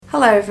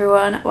Hello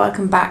everyone,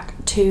 welcome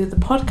back to the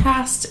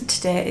podcast.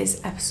 Today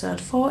is episode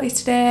 40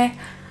 today,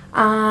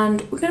 and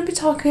we're going to be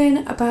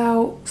talking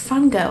about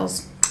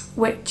fangirls,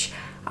 which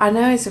I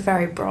know is a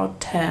very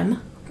broad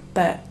term,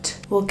 but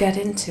we'll get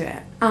into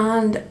it.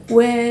 And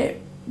we're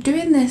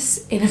doing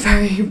this in a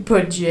very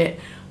budget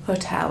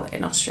hotel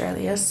in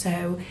Australia,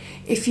 so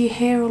if you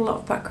hear a lot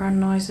of background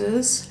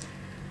noises,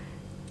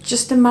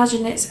 just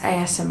imagine it's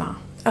ASMR,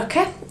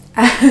 okay?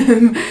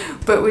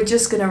 But we're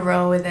just going to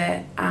roll with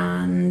it,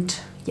 and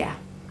yeah,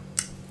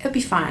 it'll be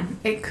fine.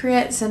 It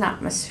creates an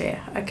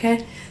atmosphere,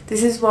 okay?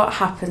 This is what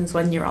happens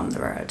when you're on the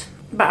road.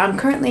 But I'm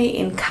currently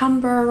in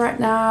Canberra right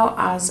now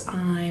as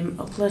I'm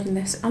uploading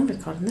this and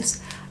recording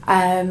this.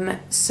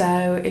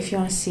 So if you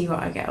want to see what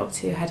I get up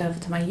to, head over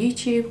to my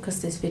YouTube,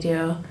 because this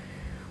video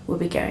will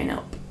be going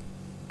up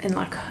in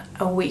like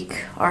a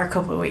week or a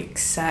couple of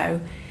weeks. So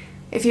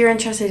if you're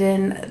interested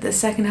in the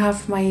second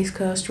half of my East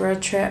Coast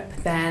road trip,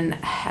 then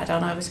head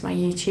on over to my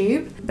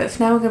YouTube. But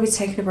for now, we're going to be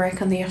taking a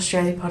break on the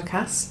Australia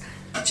podcast.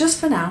 Just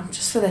for now,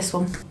 just for this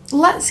one.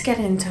 Let's get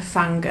into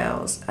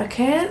fangirls,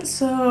 okay?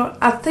 So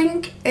I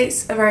think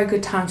it's a very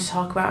good time to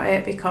talk about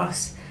it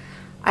because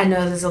I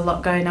know there's a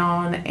lot going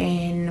on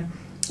in,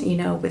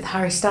 with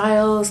Harry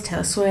Styles,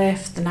 Taylor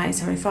Swift, the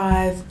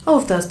 1975, all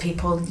of those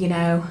people,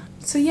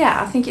 So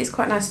yeah, I think it's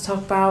quite nice to talk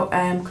about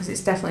because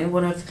it's definitely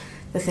one of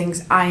the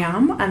things I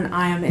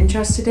am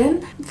interested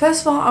in.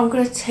 First of all, I'm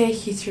going to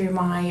take you through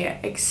my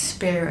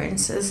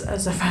experiences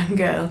as a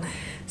fangirl.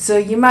 So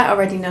you might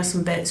already know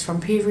some bits from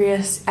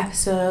previous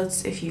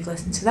episodes if you've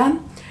listened to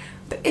them,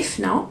 but if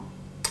not,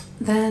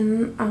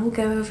 then I will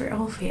go over it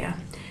all for you.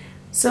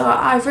 So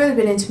I've really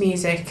been into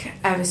music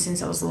ever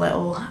since I was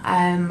little.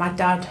 My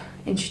dad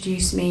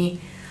introduced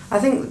me. I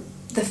think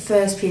the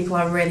first people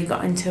I really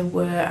got into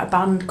were a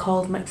band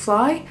called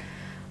McFly.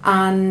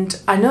 And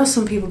I know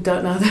some people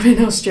don't know them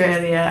in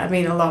Australia. I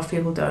mean, a lot of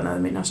people don't know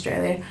them in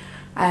Australia.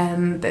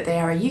 But they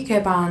are a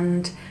UK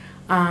band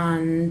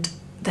and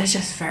they're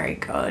just very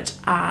good.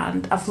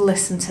 And I've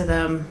listened to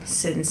them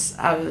since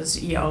I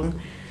was young.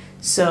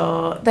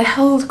 So they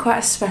hold quite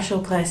a special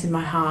place in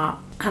my heart.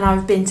 And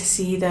I've been to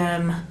see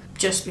them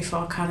just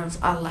before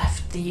I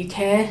left the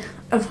UK.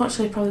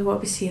 Unfortunately, probably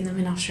won't be seeing them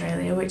in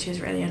Australia, which is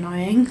really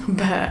annoying.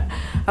 But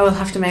I will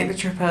have to make the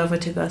trip over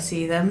to go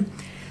see them.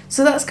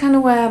 So that's kind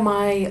of where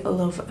my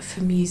love for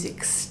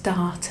music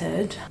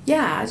started.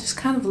 Yeah, I just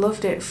kind of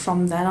loved it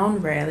from then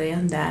on, really.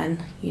 And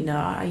then,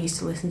 I used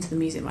to listen to the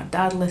music my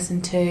dad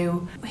listened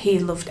to. He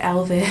loved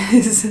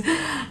Elvis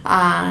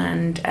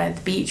and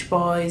the Beach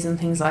Boys and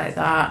things like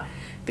that.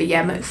 But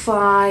yeah,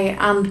 McFly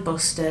and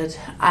Busted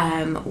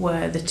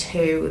were the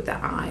two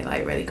that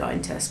I really got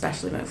into,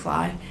 especially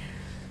McFly.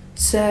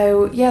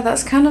 So yeah,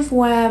 that's kind of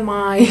where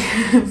my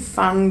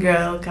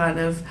fangirl kind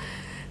of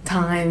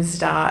time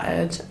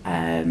started.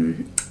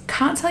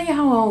 Can't tell you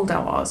how old I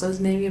was. I was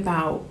maybe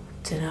about,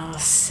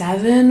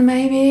 7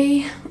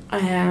 maybe.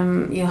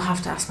 You'll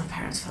have to ask my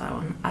parents for that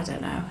one. I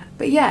don't know.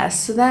 But yeah,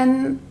 so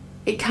then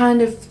it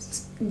kind of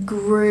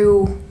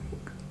grew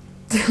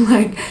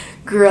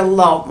a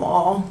lot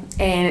more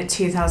in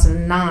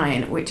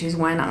 2009, which is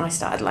when I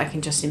started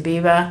liking Justin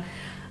Bieber.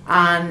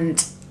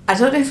 And I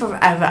don't know if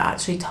I've ever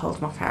actually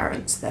told my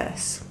parents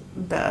this,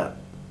 but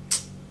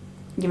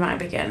you might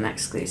be getting an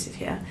exclusive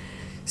here.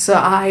 So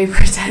I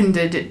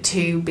pretended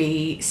to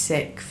be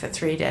sick for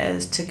 3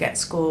 days to get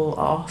school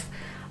off,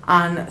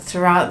 and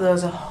throughout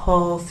those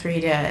whole 3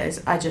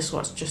 days I just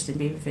watched Justin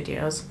Bieber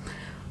videos.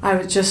 I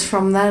was just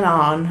from then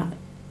on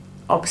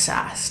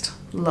obsessed,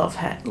 loved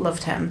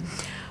him.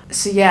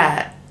 So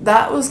yeah,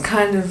 that was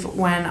kind of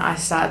when I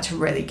started to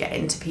really get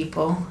into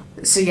people.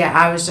 So yeah,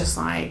 I was just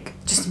like,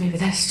 Justin Bieber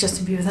this,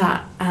 Justin Bieber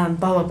that, and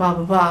blah blah blah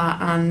blah blah,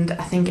 and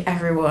I think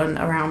everyone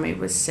around me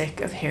was sick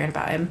of hearing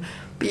about him.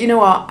 But you know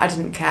what? I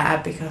didn't care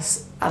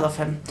because I love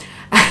him.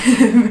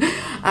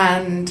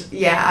 And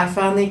yeah, I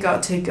finally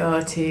got to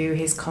go to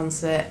his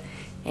concert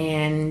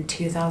in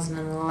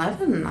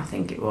 2011, I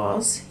think it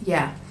was.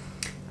 Yeah.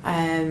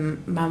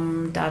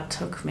 Mum and dad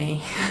took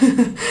me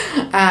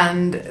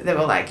and they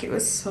were like, it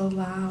was so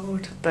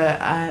loud.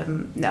 But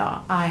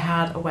no, I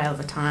had a whale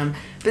of a time.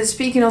 But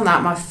speaking on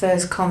that, my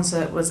first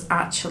concert was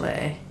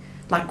actually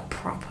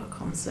proper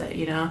concert,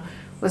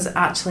 was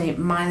actually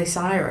Miley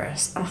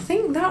Cyrus, and I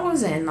think that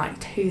was in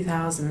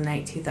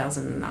 2008,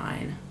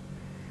 2009.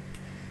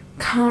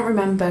 Can't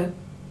remember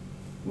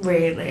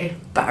really,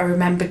 but I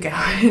remember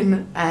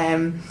going,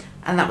 and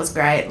that was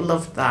great.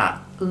 Loved that.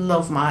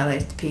 Love Miley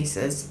to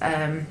pieces.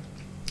 And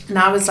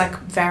I was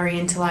very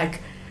into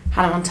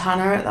Hannah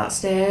Montana at that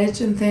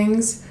stage and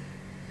things.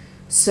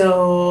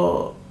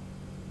 So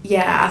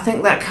yeah, I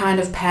think that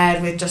kind of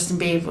paired with Justin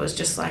Bieber was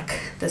just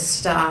the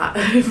start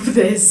of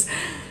this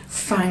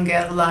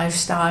fangirl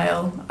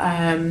lifestyle.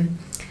 And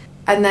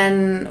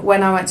then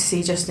when I went to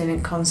see Justin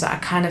in concert, I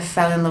kind of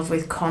fell in love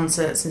with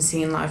concerts and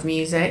seeing live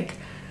music,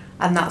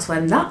 and that's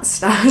when that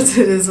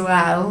started as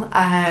well.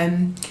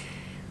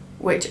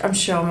 Which I'm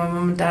sure my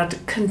mum and dad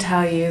can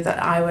tell you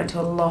that I went to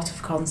a lot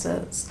of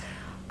concerts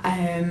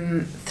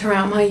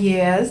throughout my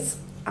years.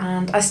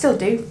 and I still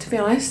do, to be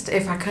honest.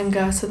 If I can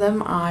go to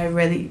them, I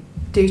really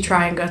do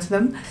try and go to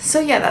them. So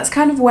yeah, that's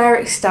kind of where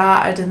it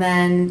started. And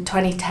then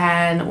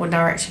 2010, One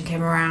Direction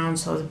came around,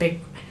 so it was a big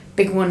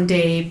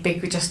 1D,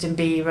 big Justin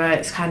Bieber.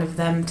 It's kind of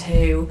them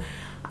too,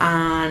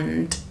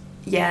 and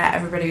yeah,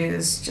 everybody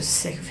was just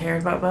sick of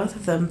hearing about both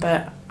of them,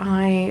 but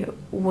I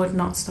would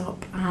not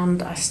stop,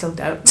 and I still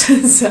don't.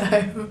 So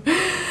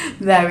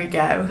there we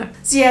go.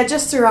 So yeah,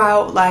 just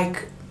throughout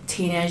like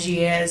teenage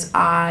years,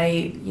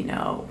 I,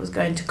 was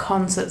going to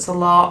concerts a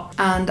lot,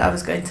 and I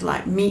was going to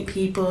like meet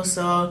people.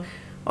 So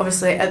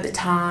obviously at the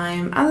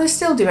time, and they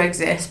still do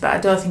exist, but I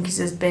don't think it's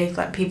as big.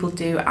 Like people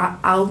do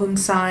album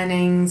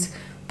signings,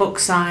 book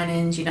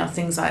signings,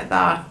 things like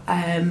that.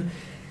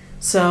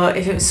 So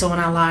if it was someone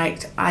I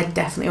liked, I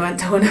definitely went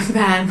to one of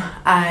them.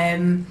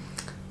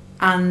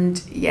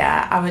 And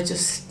yeah, I was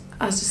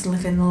just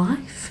living the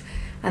life.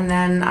 And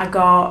then I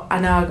got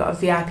a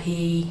VIP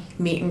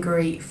meet and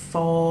greet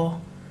for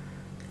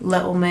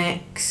Little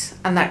Mix,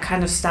 and that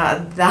kind of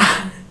started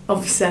that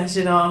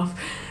obsession off,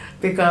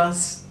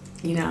 because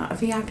a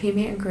VIP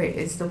meet and greet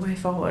is the way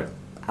forward.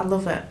 I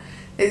love it.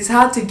 It's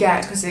hard to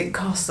get because it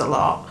costs a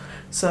lot,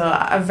 so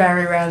I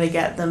very rarely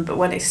get them, but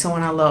when it's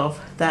someone I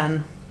love,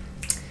 then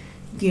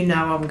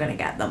I'm gonna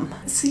get them.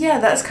 So yeah,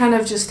 that's kind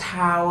of just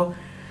how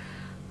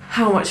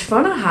much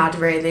fun I had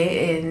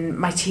really in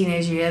my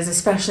teenage years,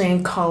 especially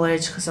in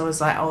college, because I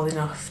was like old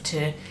enough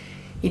to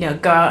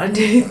go out and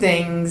do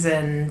things,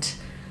 and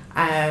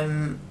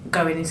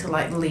going into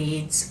like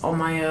Leeds on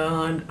my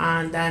own.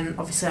 And then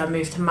obviously I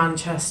moved to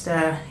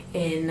Manchester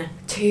in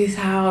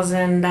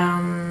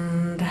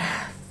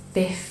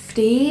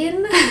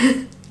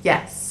 2015.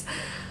 Yes,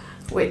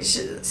 which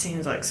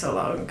seems like so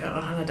long ago,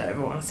 and I don't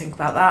even want to think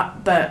about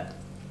that. But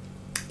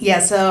yeah,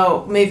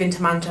 so moving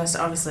to Manchester,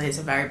 obviously it's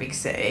a very big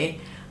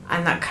city,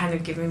 and that kind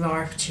of gave me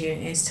more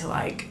opportunities to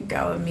like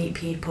go and meet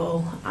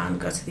people and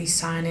go to these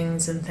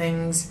signings and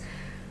things.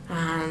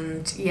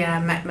 And yeah,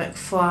 I met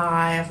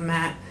McFly, I've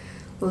met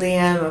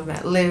Liam, I've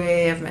met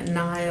Louis, I've met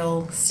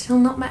Niall, still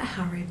not met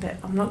Harry, but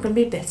I'm not going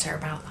to be bitter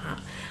about that.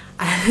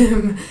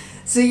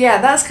 So yeah,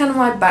 that's kind of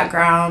my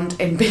background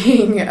in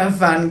being a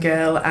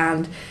fangirl,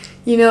 and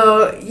you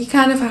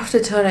kind of have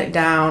to tone it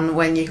down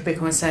when you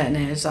become a certain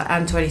age. Like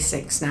I'm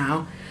 26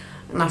 now,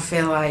 and I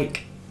feel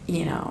like,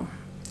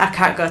 I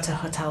can't go to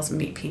hotels and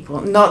meet people.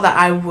 Not that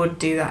I would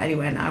do that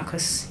anyway now,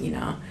 because,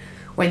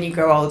 when you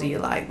grow older, you're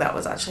like, that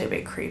was actually a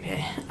bit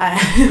creepy.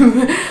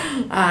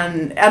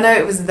 And I know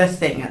it was the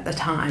thing at the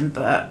time,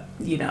 but,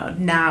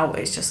 now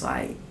it's just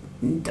like,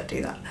 don't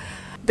do that.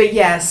 But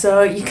yeah,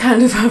 so you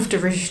kind of have to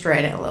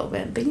restrain it a little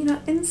bit. But,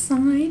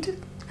 inside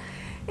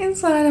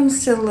I'm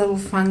still a little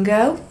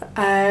fangirl.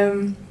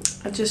 I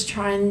just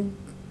try and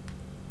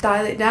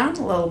dial it down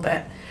a little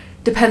bit,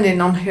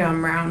 depending on who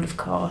I'm around, of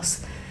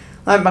course.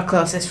 Like my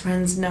closest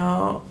friends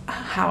know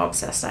how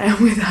obsessed I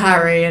am with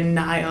Harry and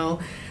Niall.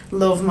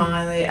 Love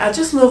Miley. I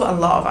just love a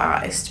lot of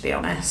artists, to be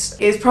honest.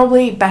 It's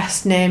probably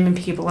best naming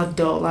people I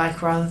don't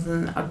like rather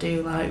than I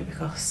do like,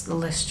 because the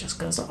list just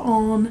goes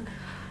on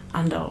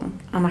and on,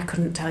 and I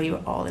couldn't tell you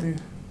it all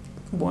in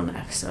one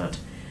episode.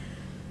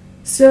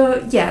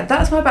 So yeah,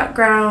 that's my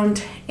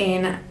background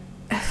in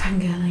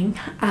fangirling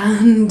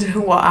and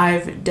what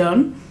I've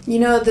done.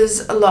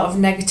 There's a lot of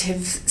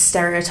negative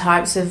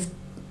stereotypes of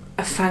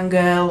a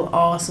fangirl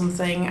or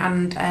something,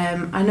 and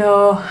I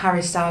know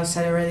Harry Styles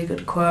said a really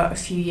good quote a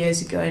few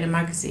years ago in a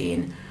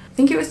magazine. I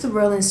think it was the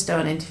Rolling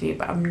Stone interview,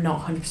 but I'm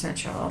not 100%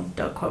 sure,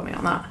 don't quote me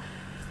on that.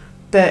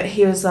 But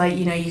he was like,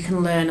 you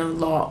can learn a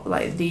lot,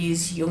 like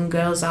these young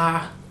girls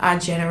are our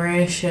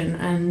generation,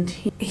 and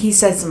he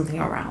said something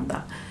around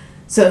that.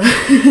 So,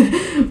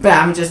 but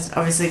I'm just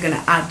obviously going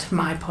to add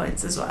my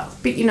points as well.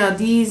 But,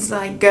 these,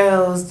 like,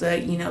 girls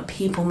that,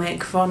 people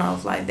make fun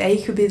of, like, they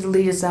could be the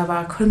leaders of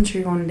our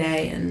country one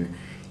day, and,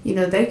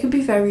 they could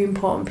be very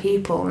important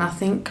people. And I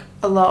think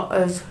a lot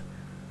of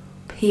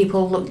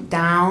people look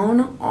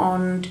down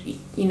on,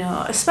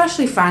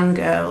 especially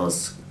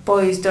fangirls.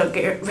 Boys don't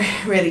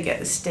really get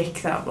the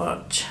stick that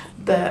much,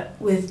 but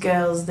with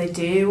girls they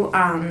do.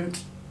 And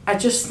I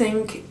just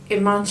think,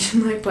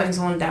 imagine like putting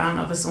someone down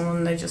over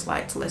someone they just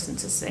like to listen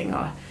to sing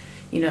or,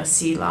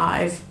 see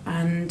live.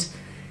 And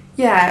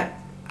yeah,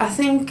 I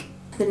think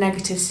the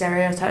negative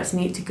stereotypes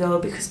need to go,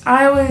 because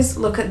I always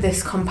look at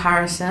this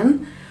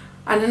comparison,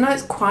 and I know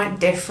it's quite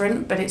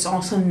different, but it's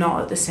also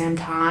not at the same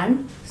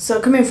time. So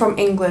coming from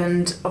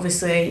England,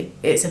 obviously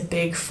it's a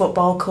big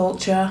football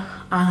culture,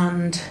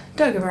 and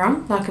don't get me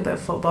wrong, like a bit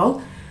of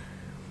football,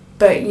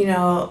 but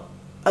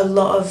a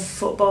lot of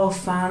football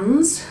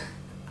fans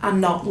are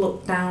not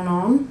looked down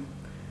on,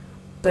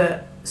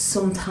 but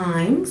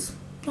sometimes,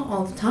 not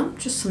all the time,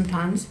 just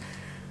sometimes,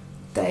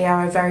 they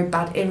are a very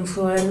bad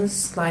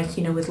influence, like,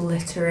 with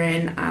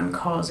littering and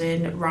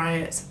causing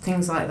riots,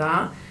 things like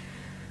that.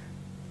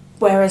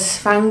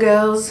 Whereas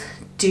fangirls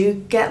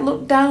do get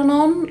looked down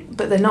on,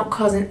 but they're not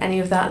causing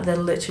any of that. They're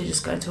literally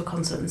just going to a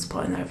concert and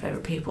supporting their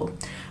favourite people.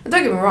 And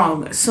don't get me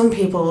wrong, some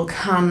people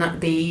can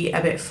be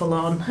a bit full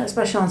on,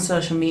 especially on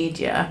social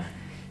media.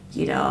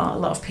 you know, a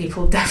lot of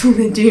people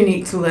definitely do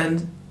need to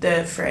learn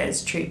the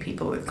phrase treat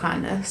people with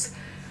kindness.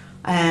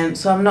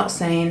 So I'm not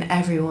saying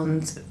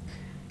everyone's,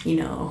 you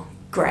know,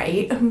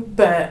 great,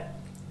 but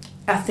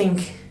I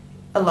think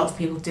a lot of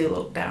people do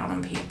look down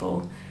on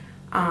people,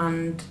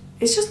 and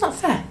it's just not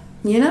fair,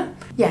 you know?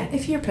 Yeah,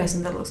 if you're a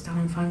person that looks down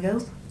on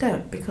fangirls,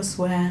 don't, because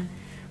we're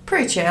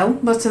pretty chill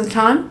most of the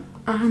time,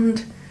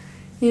 and,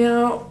 you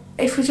know,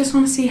 if we just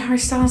want to see Harry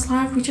Styles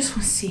live, we just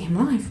want to see him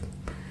live.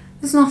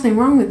 There's nothing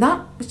wrong with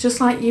that. It's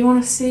just like you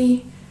want to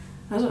see,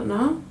 I don't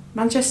know,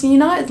 Manchester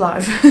United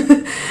live.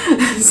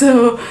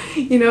 So,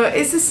 you know,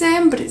 it's the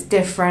same, but it's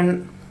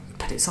different,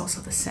 but it's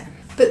also the same.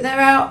 But there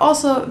are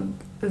also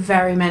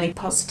very many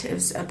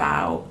positives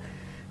about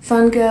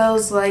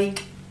fangirls.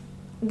 Like,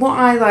 what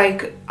I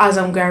like as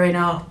I'm growing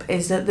up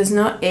is that there's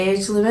no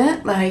age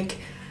limit, like,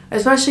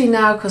 especially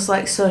now, because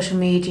like social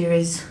media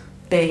is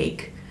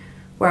big,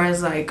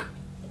 whereas like,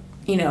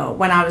 you know,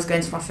 when I was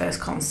going to my first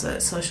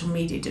concert, social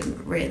media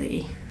didn't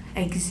really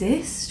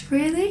exist,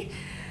 really.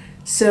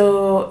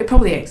 So it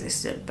probably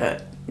existed,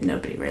 but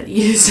nobody really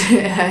used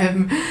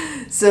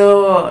it.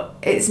 So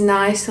it's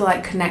nice to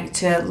like connect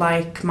to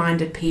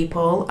like-minded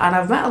people, and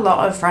I've met a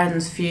lot of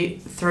friends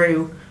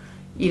through,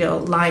 you know,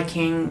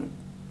 liking,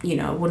 you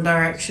know, One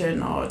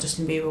Direction or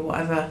Justin Bieber,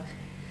 whatever.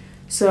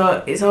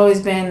 So it's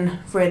always been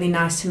really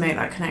nice to make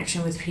that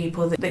connection with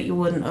people that you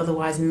wouldn't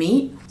otherwise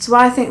meet. So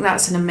I think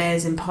that's an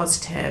amazing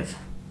positive.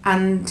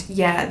 And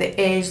yeah, the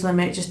age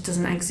limit just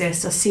doesn't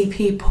exist. I see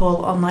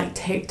people on like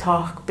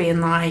TikTok being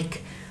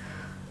like,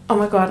 oh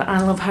my god,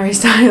 I love Harry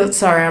Styles.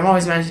 Sorry, I'm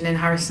always mentioning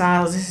Harry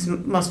Styles. This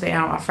must be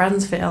how our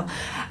friends feel.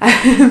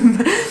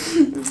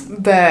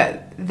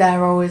 But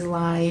they're always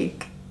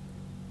like,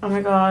 oh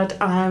my god,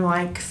 I'm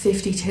like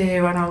 52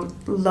 and I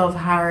love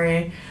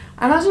Harry.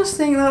 And I just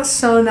think that's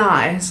so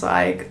nice.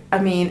 Like, I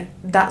mean,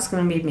 that's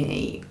going to be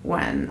me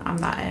when I'm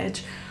that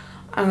age.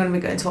 I'm going to be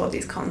going to all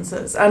these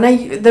concerts. And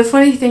the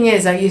funny thing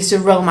is, I used to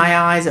roll my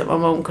eyes at my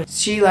mum because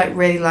she like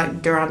really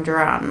liked Duran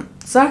Duran.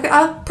 So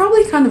I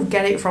probably kind of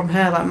get it from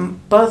her.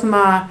 Like, both of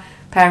my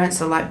parents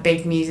are like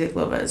big music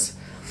lovers.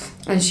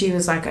 And she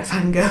was like a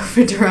fangirl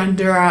for Duran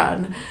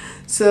Duran.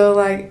 So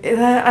like,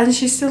 and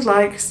she still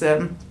likes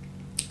them.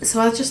 So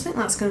I just think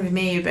that's going to be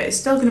me, but it's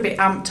still going to be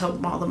amped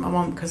up more than my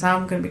mum because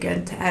I'm going to be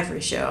going to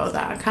every show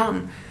that I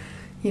can.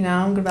 You know,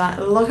 I'm going to be like,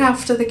 look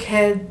after the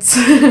kids.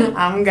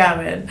 I'm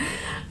going.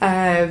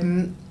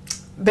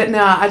 But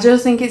no, I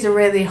just think it's a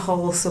really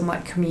wholesome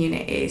like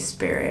community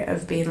spirit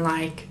of being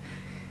like,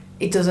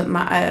 it doesn't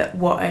matter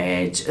what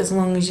age, as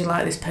long as you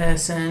like this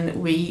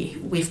person,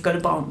 we've got a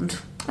bond.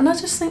 And I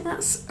just think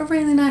that's a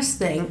really nice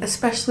thing,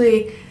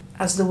 especially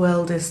as the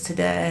world is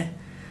today.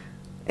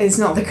 It's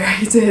not the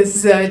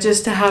greatest, so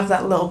just to have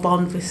that little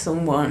bond with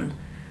someone,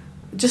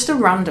 just a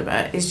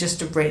randomer, is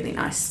just a really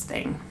nice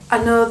thing.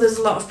 I know there's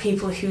a lot of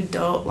people who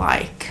don't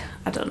like,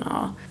 I don't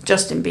know,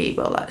 Justin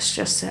Bieber, let's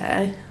just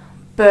say,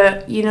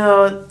 but you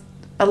know,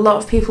 a lot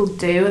of people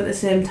do at the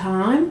same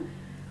time,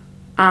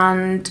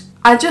 and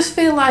I just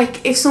feel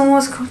like if someone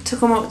was to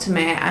come up to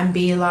me and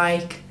be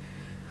like,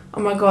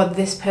 oh my god,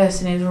 this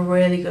person is a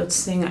really good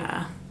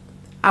singer,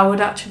 I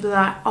would actually be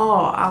like,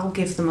 oh, I'll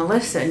give them a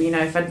listen, you know,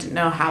 if I didn't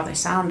know how they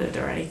sounded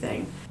or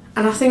anything.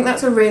 And I think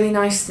that's a really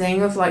nice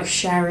thing of like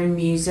sharing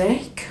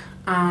music,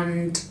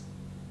 and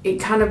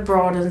it kind of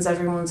broadens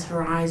everyone's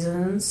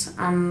horizons.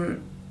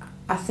 And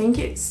I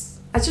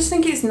just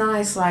think it's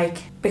nice, like,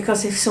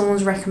 because if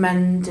someone's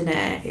recommending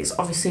it, it's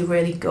obviously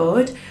really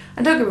good.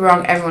 And don't get me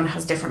wrong, everyone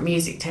has different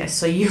music tastes,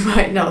 so you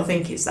might not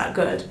think it's that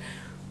good.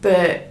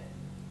 But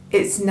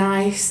it's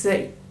nice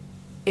that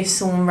if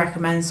someone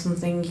recommends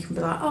something, you can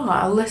be like, oh,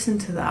 I'll listen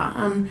to that.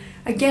 And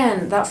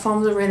again, that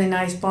forms a really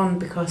nice bond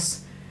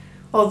because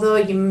although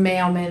you may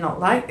or may not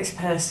like this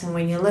person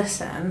when you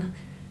listen,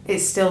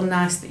 it's still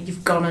nice that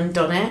you've gone and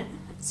done it.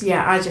 So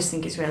yeah, I just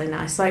think it's really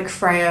nice. Like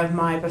Freya,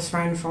 my best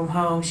friend from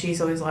home,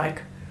 she's always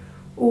like,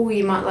 oh,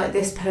 you might like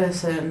this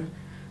person.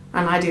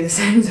 And I do the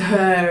same to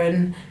her.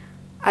 And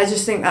I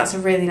just think that's a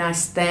really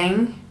nice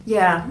thing.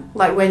 Yeah,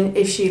 like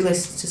if she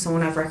listens to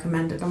someone I've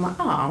recommended, I'm like,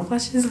 oh, I'm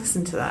glad she's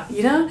listened to that,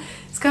 you know?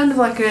 It's kind of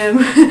like,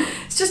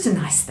 it's just a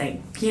nice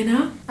thing, you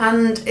know?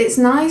 And it's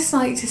nice,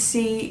 like, to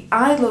see,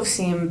 I love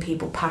seeing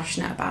people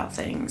passionate about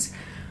things,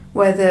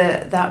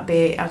 whether that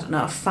be, I don't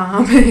know,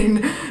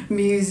 farming,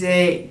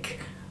 music,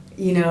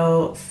 you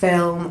know,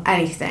 film,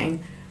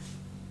 anything.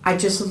 I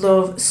just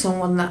love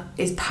someone that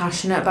is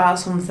passionate about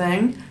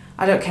something.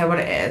 I don't care what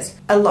it is.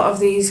 A lot of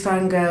these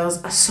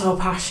fangirls are so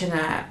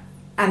passionate.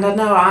 And I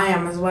know I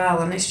am as well,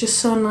 and it's just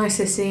so nice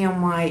to see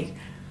them, like,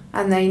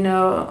 and they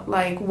know,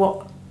 like,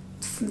 what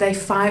they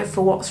fight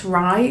for, what's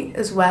right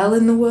as well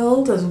in the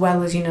world, as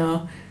well as, you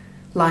know,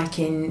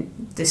 liking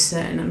this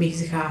certain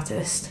music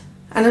artist.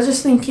 And I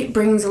just think it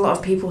brings a lot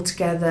of people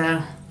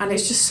together, and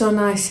it's just so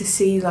nice to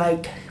see,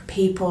 like,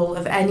 people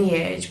of any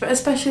age, but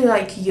especially,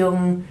 like,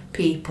 young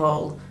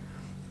people,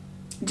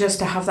 just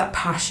to have that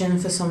passion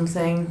for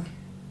something,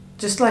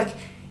 just, like,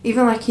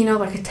 even, like, you know,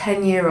 like a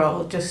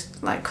 10-year-old,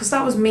 just, like, because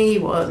that was me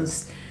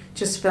once,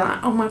 just to be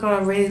like, oh my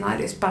god, I really like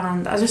this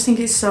band. I just think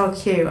it's so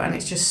cute and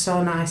it's just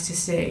so nice to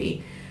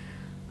see.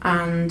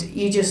 And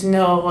you just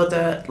know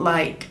that,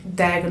 like,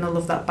 they're going to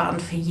love that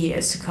band for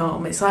years to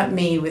come. It's like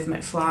me with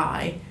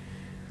McFly.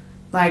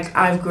 Like,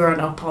 I've grown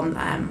up on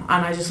them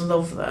and I just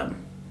love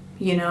them,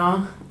 you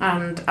know?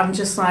 And I'm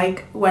just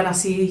like, when I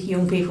see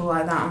young people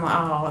like that, I'm like,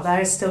 oh,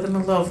 they're still going to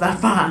love that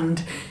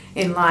band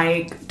in,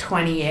 like,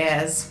 20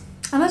 years.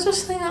 And I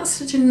just think that's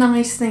such a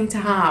nice thing to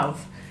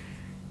have.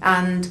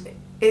 And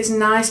it's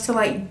nice to,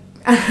 like,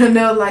 I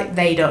know, like,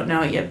 they don't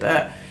know you,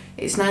 but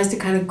it's nice to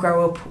kind of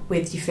grow up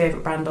with your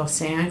favourite band or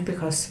singer,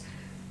 because,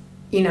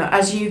 you know,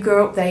 as you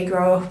grow up, they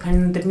grow up,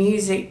 and the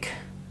music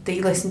that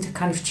you listen to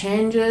kind of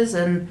changes,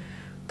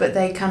 but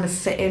they kind of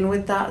fit in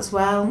with that as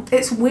well.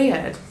 It's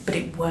weird, but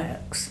it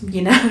works,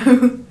 you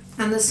know?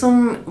 And there's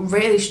some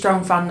really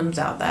strong fandoms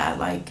out there,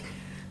 like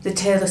the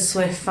Taylor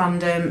Swift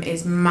fandom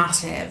is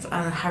massive,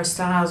 and Harry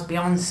Styles,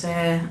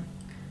 Beyonce.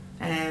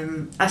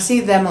 I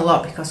see them a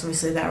lot because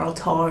obviously they're all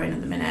touring at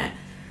the minute.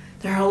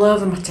 They're all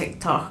over my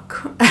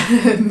TikTok.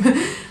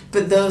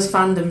 But those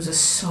fandoms are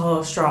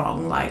so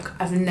strong. Like,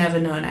 I've never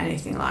known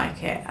anything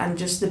like it. And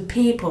just the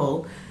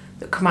people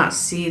that come out to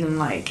see them,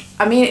 like,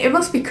 I mean, it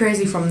must be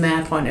crazy from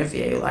their point of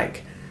view,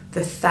 like,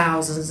 the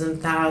thousands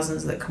and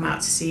thousands that come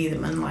out to see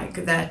them, and,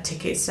 like, their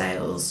ticket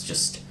sales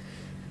just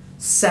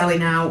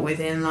selling out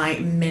within, like,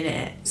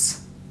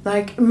 minutes.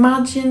 Like,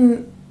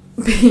 imagine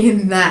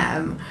being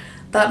them.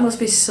 That must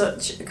be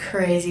such a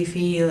crazy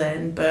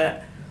feeling,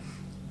 but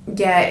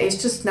yeah,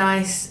 it's just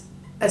nice,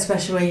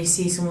 especially when you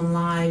see someone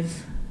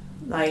live,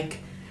 like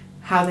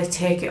how they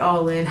take it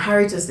all in.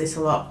 Harry does this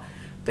a lot,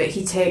 but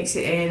he takes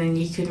it in and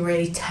you can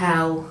really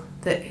tell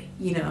that,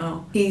 you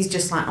know, he's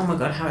just like, oh my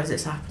god, how is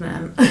this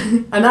happening?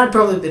 And I'd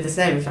probably be the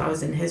same if I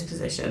was in his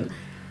position.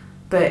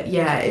 But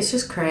yeah, it's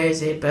just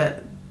crazy,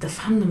 but the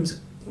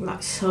fandom's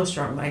like so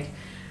strong. Like,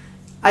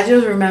 I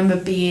just remember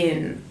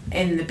being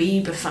in the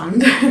Bieber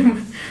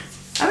fandom.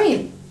 I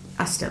mean,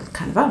 I still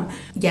kind of am.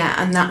 Yeah,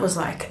 and that was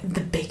like the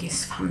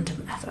biggest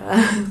fandom ever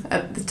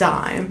at the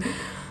time.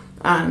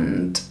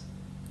 And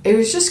it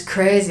was just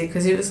crazy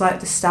because it was like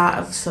the start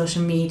of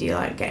social media,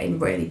 like getting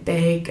really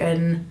big,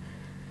 and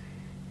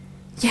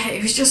yeah,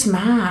 it was just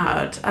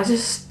mad.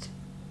 It's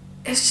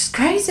just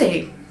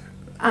crazy.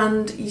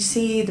 And you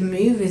see the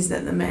movies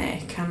that they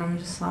make and I'm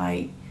just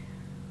like,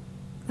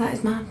 that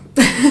is mad.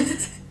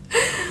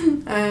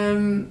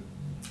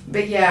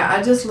 But yeah,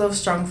 I just love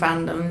strong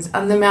fandoms,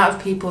 and the amount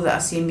of people that I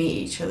see meet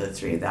each other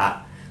through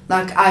that.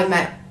 Like, I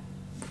met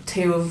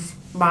two of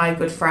my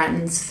good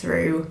friends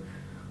through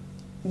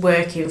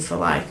working for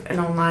like an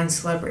online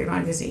celebrity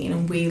magazine,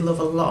 and we love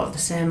a lot of the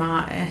same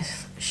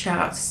artists. Shout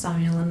out to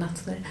Samuel and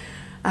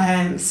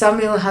Natalie.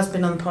 Samuel has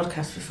been on the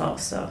podcast before,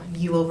 so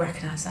you will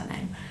recognise that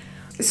name.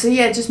 So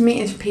yeah, just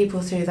meeting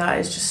people through that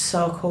is just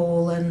so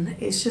cool, and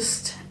it's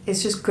just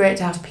great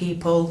to have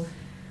people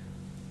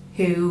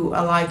who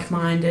are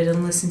like-minded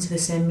and listen to the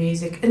same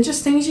music, and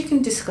just things you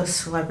can discuss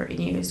celebrity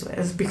news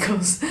with,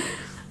 because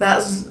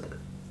that's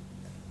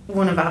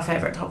one of our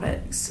favourite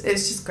topics.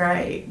 It's just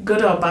great.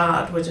 Good or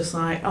bad, we're just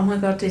like, oh my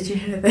god, did you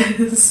hear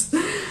this?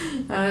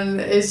 And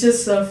it's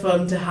just so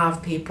fun to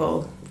have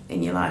people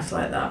in your life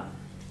like that.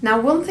 Now,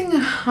 one thing I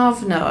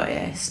have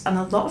noticed, and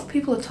a lot of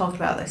people are talking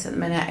about this at the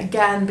minute,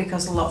 again,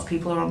 because a lot of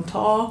people are on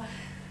tour,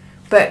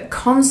 but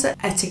concert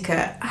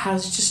etiquette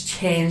has just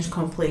changed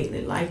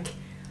completely. Like,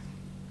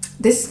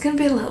 this is going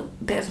to be a little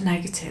bit of a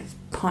negative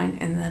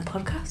point in the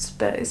podcast,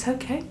 but it's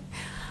okay.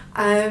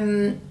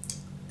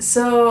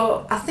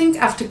 So I think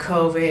after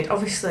COVID,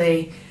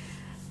 obviously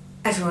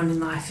everyone in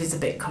life is a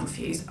bit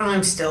confused.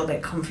 I'm still a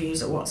bit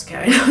confused at what's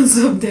going on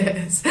some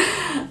days.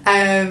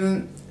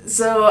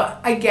 So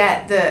I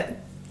get that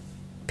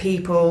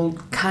people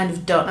kind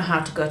of don't know how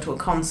to go to a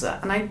concert,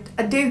 and I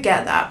do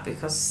get that,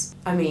 because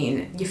I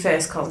mean, your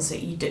first concert,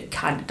 you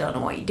kind of don't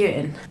know what you're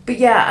doing. But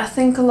yeah, I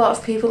think a lot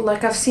of people,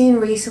 like I've seen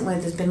recently,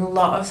 there's been a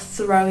lot of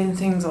throwing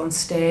things on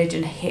stage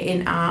and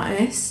hitting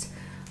artists.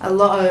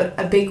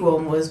 A big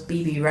one was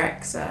BB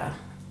Rexa,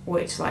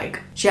 which,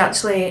 like, she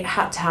actually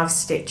had to have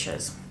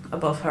stitches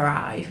above her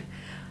eye,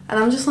 and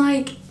I'm just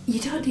like, you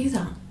don't do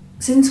that.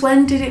 Since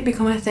when did it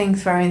become a thing,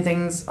 throwing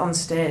things on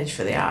stage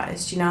for the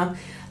artist, you know?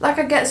 Like,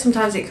 I get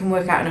sometimes it can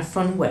work out in a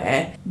fun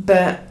way,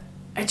 but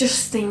I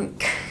just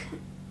think,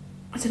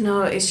 I don't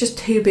know, it's just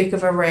too big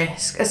of a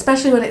risk,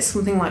 especially when it's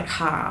something like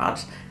hard.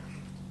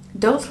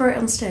 Don't throw it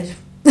on stage.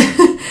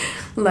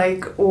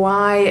 Like,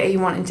 why are you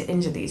wanting to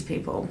injure these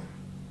people?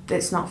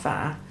 It's not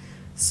fair.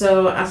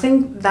 So I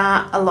think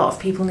that a lot of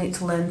people need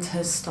to learn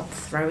to stop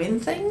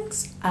throwing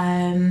things.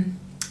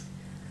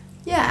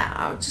 Yeah,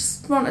 I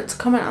just wanted to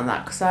comment on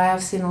that, because I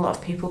have seen a lot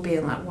of people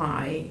being like,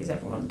 why is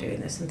everyone doing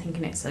this, and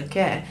thinking it's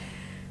okay.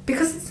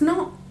 Because it's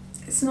not,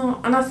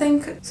 and I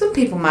think some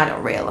people might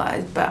not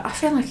realise, but I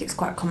feel like it's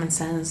quite common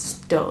sense.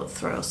 Don't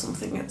throw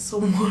something at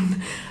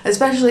someone,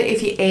 especially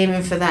if you're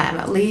aiming for them.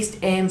 At least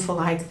aim for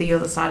like the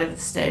other side of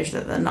the stage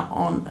that they're not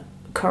on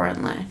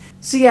currently.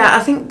 So yeah,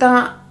 I think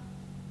that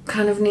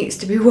kind of needs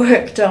to be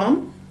worked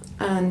on.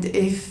 And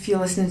if you're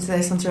listening to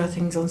this and throw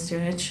things on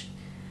stage,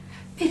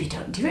 maybe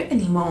don't do it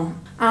anymore.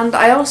 And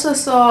I also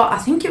saw, I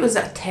think it was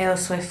at a Taylor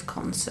Swift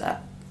concert,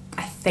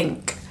 I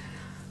think.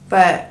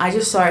 But I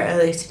just saw it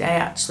earlier today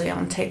actually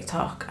on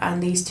TikTok,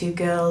 and these two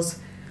girls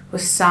were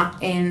sat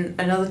in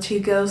another two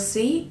girls'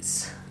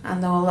 seats,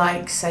 and they were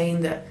like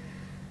saying that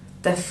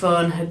their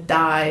phone had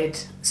died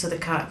so they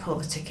can't pull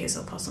the tickets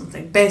up or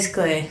something.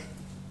 Basically,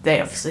 they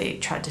obviously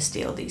tried to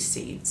steal these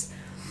seats.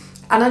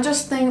 And I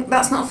just think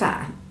that's not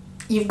fair.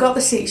 You've got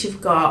the seats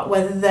you've got,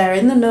 whether they're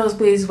in the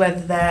nosebleeds, whether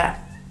they're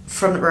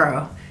front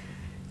row,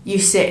 you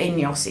sit in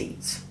your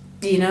seats,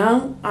 you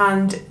know?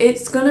 And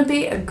it's going to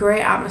be a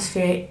great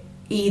atmosphere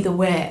either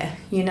way,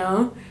 you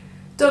know?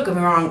 Don't get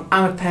me wrong,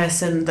 I'm a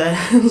person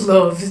that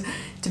loves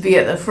to be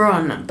at the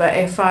front, but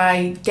if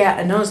I get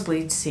a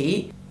nosebleed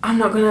seat, I'm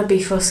not going to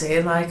be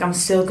fussy. Like, I'm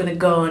still going to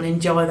go and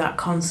enjoy that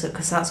concert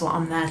because that's what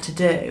I'm there to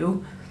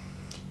do.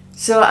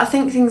 So I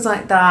think things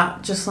like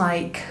that, just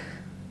like,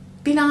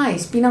 be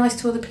nice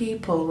to other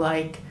people.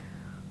 Like,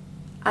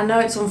 I know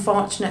it's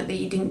unfortunate that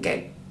you didn't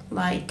get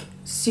like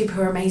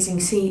super amazing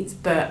seats,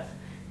 but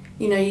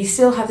you know, you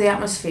still have the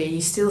atmosphere,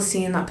 you're still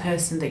seeing that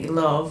person that you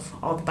love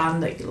or the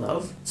band that you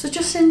love, so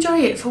just enjoy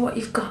it for what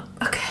you've got,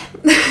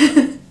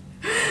 okay?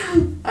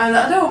 And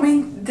I don't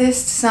mean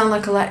this to sound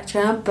like a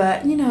lecture,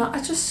 but you know,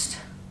 I just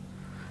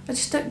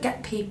don't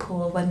get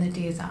people when they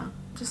do that.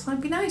 Just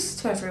like, be nice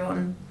to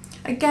everyone.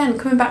 Again,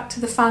 coming back to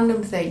the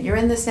fandom thing, you're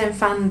in the same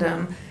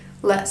fandom,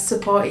 let's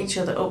support each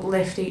other,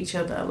 uplift each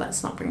other,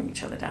 let's not bring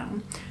each other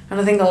down. And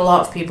I think a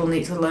lot of people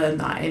need to learn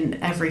that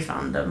in every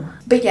fandom.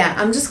 But yeah,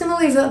 I'm just going to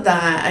leave that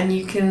there, and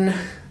you can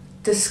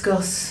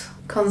discuss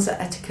concert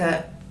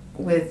etiquette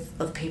with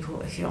other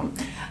people if you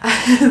want.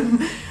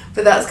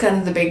 But that's kind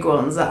of the big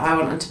ones that I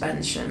wanted to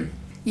mention.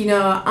 You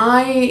know,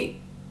 I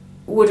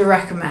would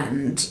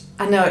recommend,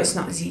 I know it's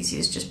not as easy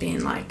as just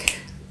being like,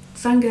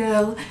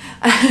 fangirl,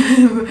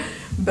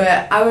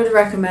 but I would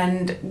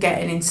recommend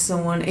getting into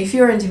someone, if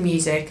you're into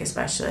music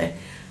especially,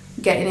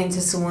 getting into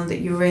someone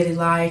that you really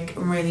like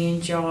and really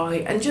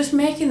enjoy, and just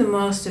making the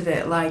most of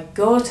it. Like,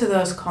 go to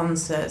those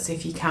concerts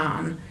if you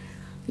can,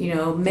 you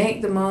know,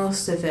 make the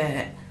most of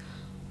it.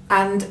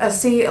 And I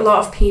see a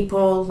lot of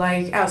people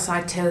like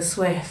outside Taylor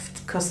Swift,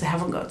 because they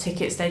haven't got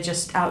tickets, they're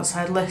just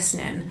outside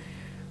listening.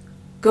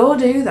 Go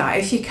do that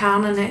if you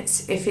can, and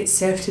if it's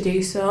safe to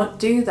do so,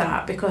 do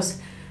that, because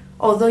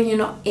although you're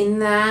not in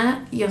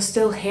there, you're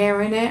still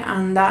hearing it,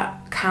 and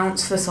that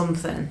counts for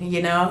something,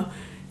 you know?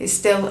 It's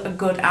still a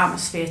good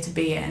atmosphere to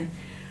be in.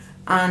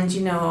 And,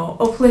 you know,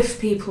 uplift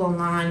people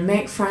online,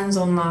 make friends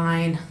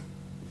online,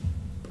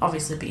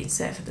 obviously being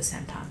safe at the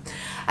same time.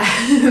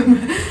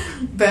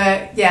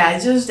 But yeah,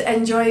 just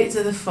enjoy it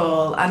to the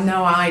full. I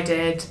know I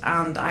did,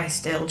 and I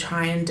still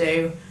try and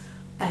do.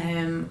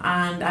 And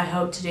I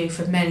hope to do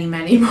for many,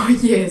 many more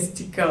years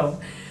to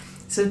go.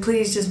 So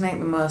please just make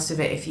the most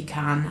of it if you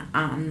can,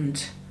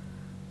 and,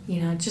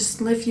 you know, just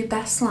live your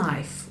best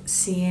life,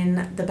 seeing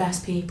the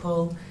best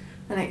people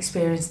and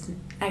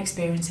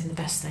experiencing the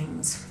best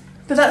things.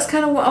 But that's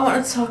kind of what I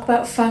wanted to talk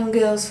about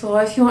fangirls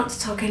for. If you want to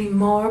talk any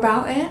more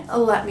about it,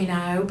 let me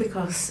know,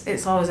 because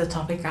it's always a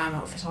topic I'm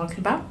up for talking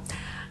about.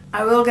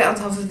 I will get on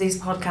top of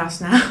these podcasts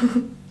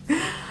now.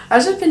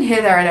 I've just been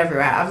here, there and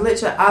everywhere.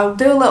 I'll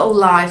do a little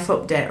life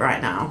update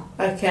right now,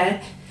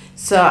 okay?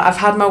 So I've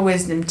had my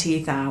wisdom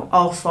teeth out,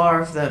 all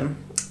 4 of them.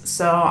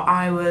 So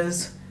I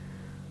was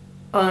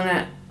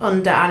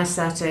under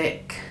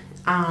anaesthetic,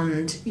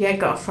 and yeah,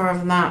 got 4 of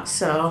them out.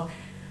 So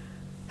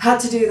had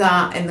to do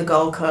that in the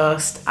Gold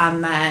Coast,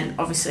 and then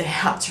obviously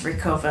had to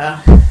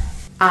recover.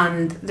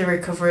 And the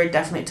recovery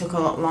definitely took a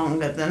lot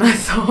longer than I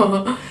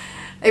thought.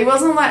 It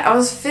wasn't like I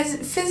was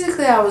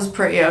physically I was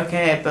pretty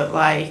okay, but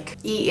like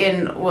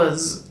eating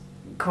was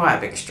quite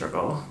a big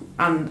struggle,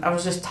 and I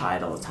was just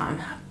tired all the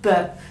time.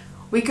 But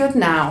we're good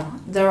now.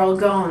 They're all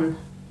gone.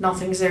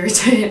 Nothing's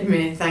irritated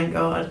me, thank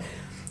God.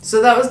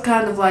 So that was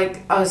kind of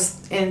like, I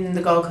was in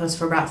the Gold Coast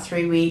for about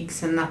 3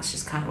 weeks, and that's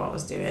just kind of what I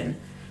was doing.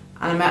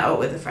 And I met up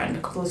with a friend a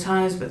couple of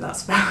times, but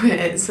that's about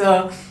it.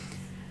 So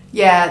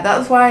yeah,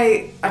 that's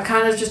why I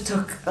kind of just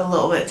took a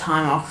little bit of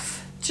time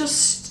off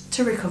just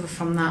to recover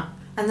from that.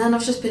 And then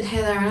I've just been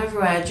here, there and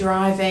everywhere,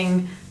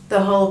 driving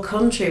the whole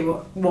country,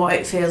 what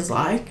it feels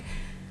like.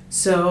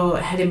 So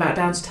heading back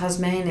down to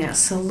Tasmania.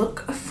 So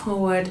look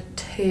forward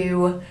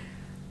to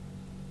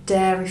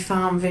dairy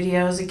farm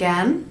videos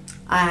again.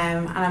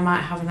 And I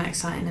might have an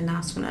exciting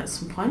announcement at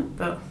some point,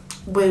 but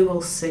we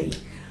will see.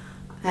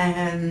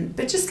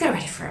 But just get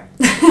ready for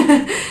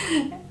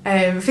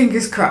it.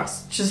 Fingers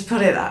crossed, just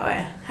put it that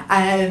way.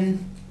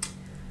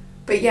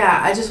 But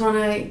yeah, I just want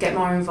to get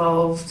more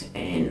involved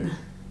in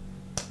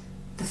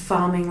the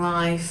farming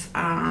life,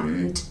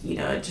 and, you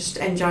know, just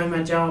enjoy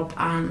my job,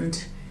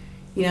 and,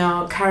 you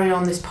know, carry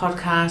on this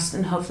podcast,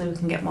 and hopefully we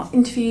can get more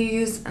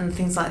interviews and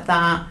things like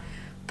that.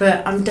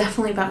 But I'm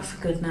definitely back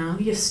for good now.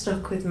 You're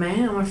stuck with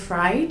me, I'm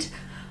afraid.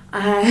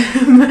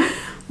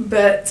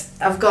 But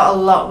I've got a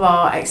lot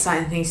more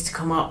exciting things to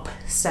come up,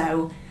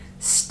 so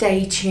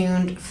stay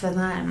tuned for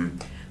them.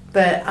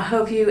 But I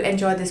hope you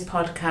enjoyed this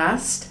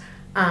podcast,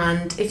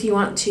 And if you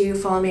want to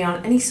follow me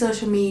on any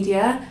social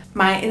media,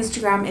 my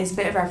Instagram is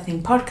Bit of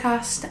Everything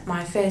Podcast,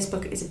 my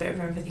Facebook is a Bit of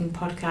Everything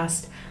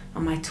Podcast,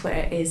 and my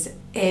Twitter is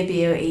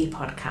ABOE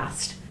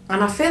Podcast.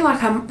 And I feel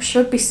like I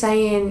should be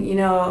saying, you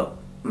know,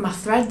 my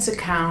Threads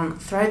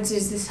account. Threads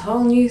is this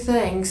whole new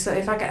thing, so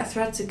if I get a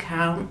Threads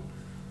account,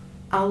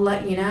 I'll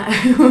let you know.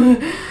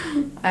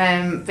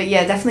 But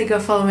yeah, definitely go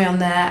follow me on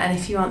there. And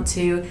if you want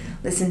to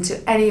listen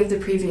to any of the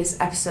previous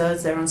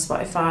episodes, they're on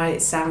Spotify,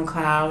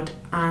 SoundCloud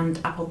and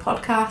Apple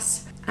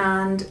Podcasts.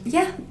 And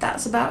yeah,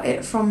 that's about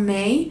it from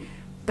me.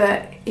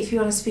 But if you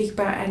want to speak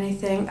about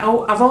anything,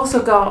 I've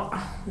also got,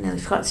 I nearly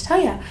forgot to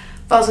tell you,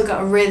 I've also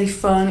got a really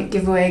fun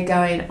giveaway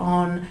going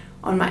on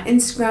my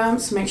Instagram,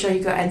 so make sure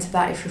you go enter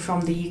that if you're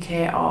from the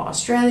UK or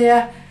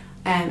Australia.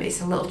 It's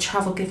a little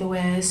travel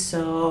giveaway,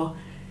 so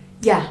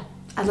yeah,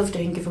 I love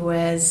doing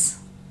giveaways,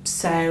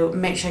 so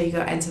make sure you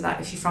go enter that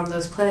if you're from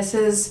those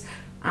places,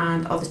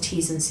 and all the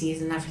T's and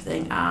C's and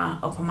everything are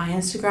up on my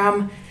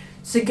Instagram,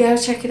 so go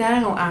check it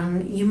out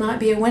and you might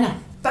be a winner.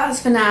 But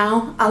as for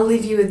now, I'll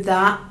leave you with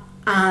that,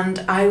 and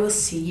I will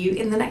see you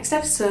in the next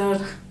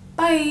episode.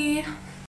 Bye!